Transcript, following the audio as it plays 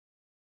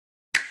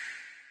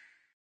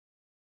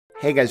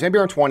Hey guys,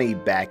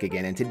 MBR20 back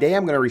again, and today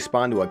I'm going to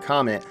respond to a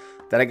comment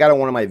that I got on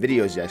one of my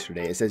videos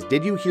yesterday. It says,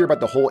 did you hear about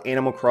the whole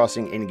Animal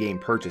Crossing in-game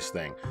purchase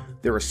thing?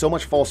 There was so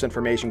much false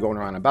information going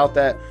around about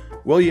that.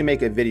 Will you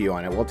make a video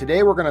on it? Well,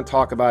 today we're going to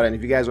talk about it, and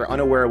if you guys are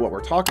unaware of what we're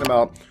talking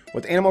about,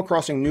 with Animal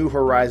Crossing New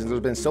Horizons, there's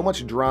been so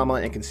much drama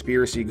and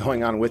conspiracy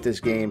going on with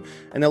this game,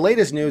 and the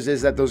latest news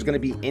is that there's going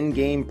to be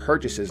in-game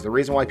purchases. The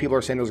reason why people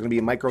are saying there's going to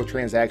be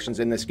microtransactions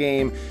in this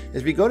game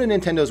is if you go to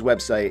Nintendo's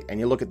website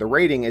and you look at the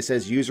rating, it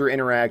says user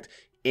interact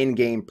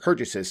in-game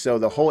purchases. So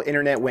the whole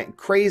internet went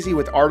crazy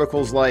with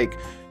articles like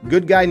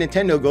good guy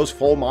Nintendo goes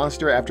full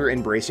monster after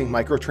embracing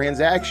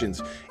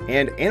microtransactions,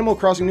 and Animal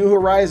Crossing New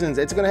Horizons,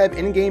 it's going to have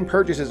in-game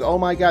purchases. Oh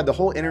my god, the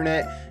whole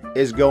internet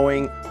is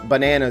going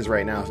bananas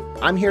right now.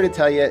 I'm here to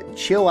tell you,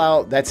 chill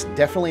out. That's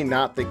definitely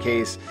not the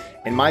case.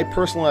 In my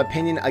personal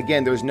opinion,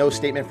 again, there's no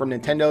statement from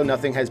Nintendo,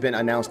 nothing has been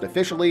announced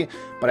officially,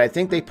 but I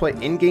think they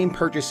put in-game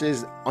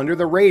purchases under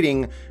the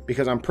rating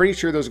because I'm pretty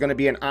sure there's going to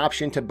be an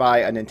option to buy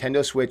a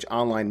Nintendo Switch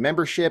Online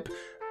membership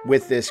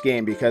with this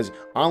game, because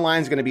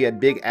online is going to be a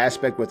big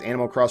aspect with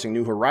Animal Crossing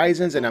New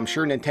Horizons, and I'm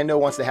sure Nintendo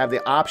wants to have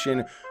the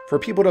option for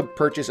people to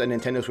purchase a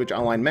Nintendo Switch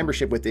Online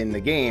membership within the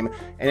game,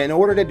 and in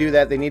order to do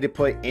that, they need to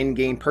put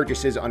in-game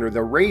purchases under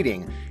the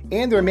rating,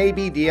 and there may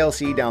be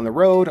DLC down the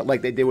road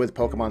like they did with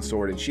Pokemon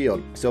Sword and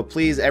Shield. So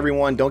please,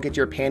 everyone, don't get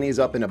your panties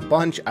up in a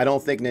bunch. I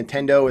don't think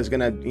Nintendo is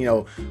going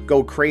to,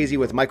 go crazy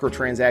with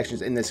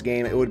microtransactions in this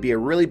game. It would be a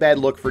really bad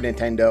look for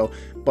Nintendo,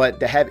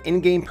 but to have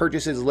in-game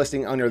purchases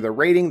listing under the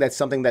rating, that's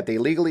something that they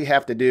legally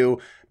have to do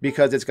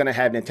because it's going to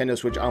have Nintendo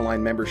Switch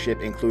Online membership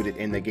included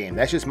in the game.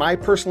 That's just my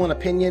personal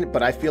opinion,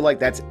 but I feel like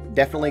that's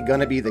definitely going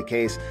to be the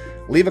case.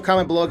 Leave a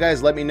comment below,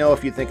 guys. Let me know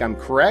if you think I'm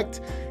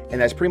correct. And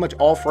that's pretty much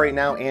all for right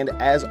now. And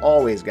as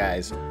always,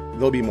 guys,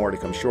 there'll be more to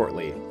come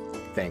shortly.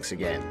 Thanks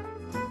again.